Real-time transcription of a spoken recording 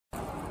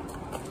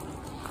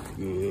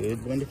Good,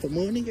 wonderful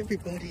morning,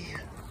 everybody.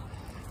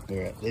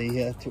 We're at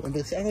the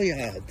Toowoomba sale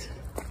yard.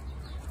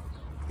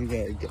 You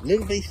got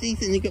little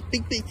beasties and you got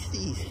big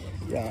beasties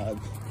yard.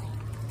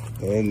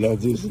 And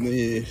lots of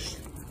sniffs.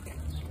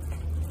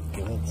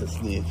 Lots of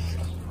sniffs.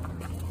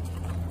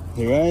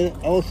 There are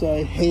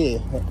also hare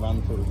that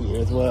run through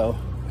here as well.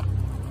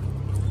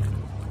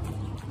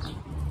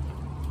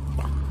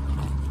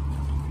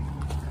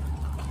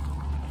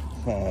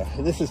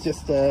 This is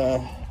just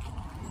the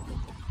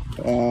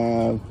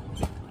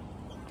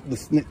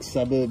next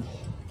suburb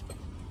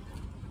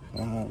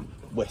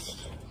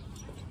west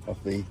of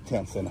the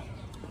town centre.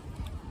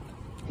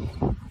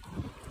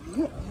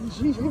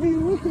 She's having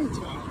a good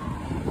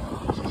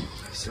time.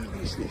 So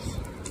many sniffs.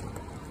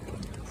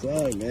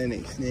 So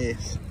many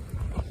sniffs.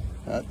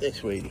 Aren't they,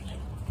 sweetie?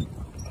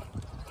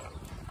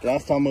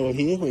 Last time we were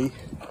here,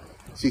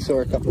 she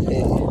saw a couple of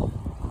hare.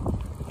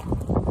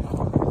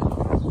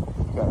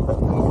 Got about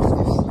 4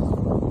 sniffs.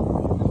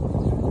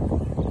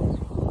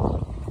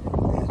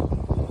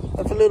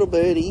 That's a little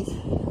birdie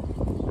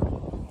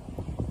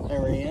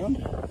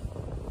around.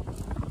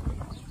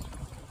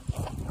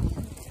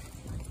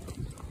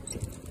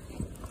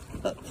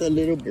 That's a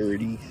little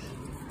birdie.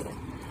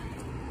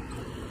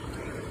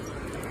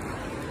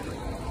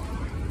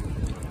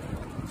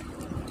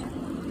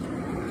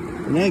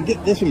 Now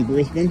get this in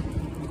Brisbane,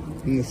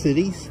 in the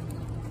cities.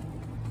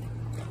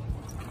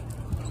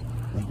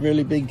 A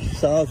really big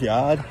sales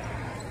yard.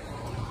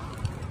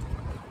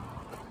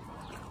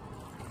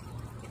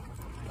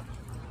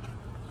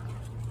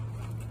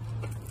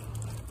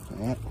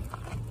 Right.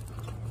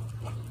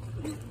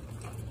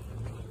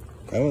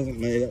 That wasn't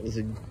me, that was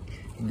a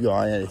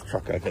guy in his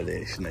truck over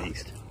there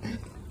sneezed.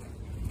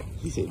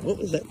 He said, "What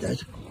was that,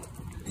 Dad?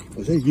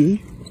 Was that you?"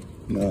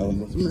 No, it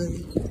wasn't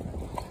me.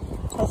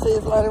 I'll see you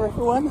later,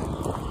 everyone.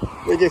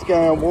 We're just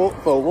going to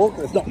walk for a walk.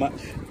 There's not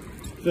much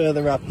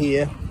further up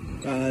here.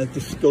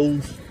 Just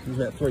schools. There's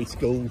about 3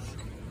 schools.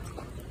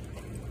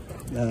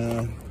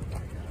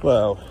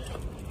 Well,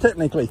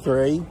 technically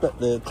 3, but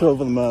the 2 of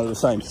them are the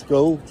same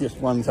school. Just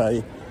one's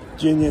a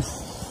junior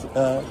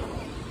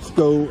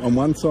school on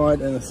one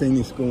side and a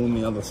senior school on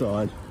the other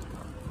side.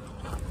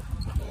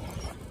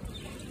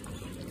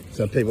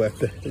 So people have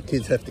to, the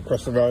kids have to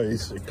cross the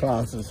roads to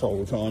classes all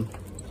the time.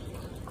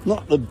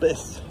 Not the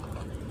best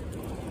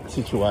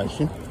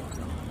situation.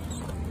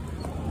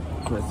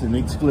 That's an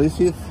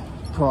exclusive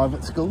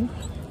private school,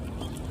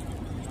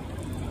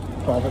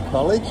 private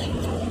college,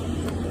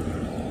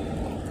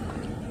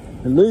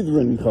 a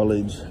Lutheran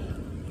college.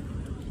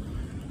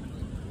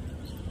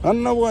 I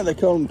don't know why they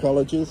call them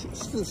colleges.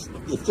 It's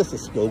just a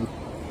school.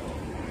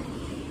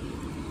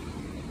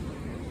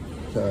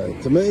 So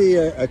to me,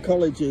 a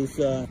college is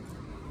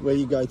where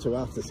you go to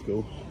after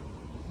school.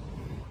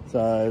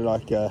 So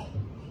like a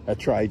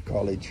trade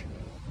college,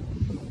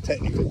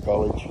 technical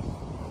college.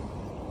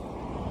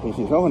 He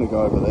says, "I want to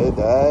go over there,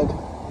 Dad."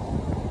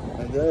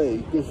 I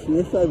do. Good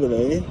sniff over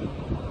there.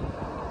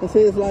 I'll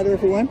see you later,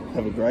 everyone.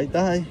 Have a great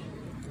day.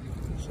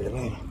 See you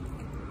later.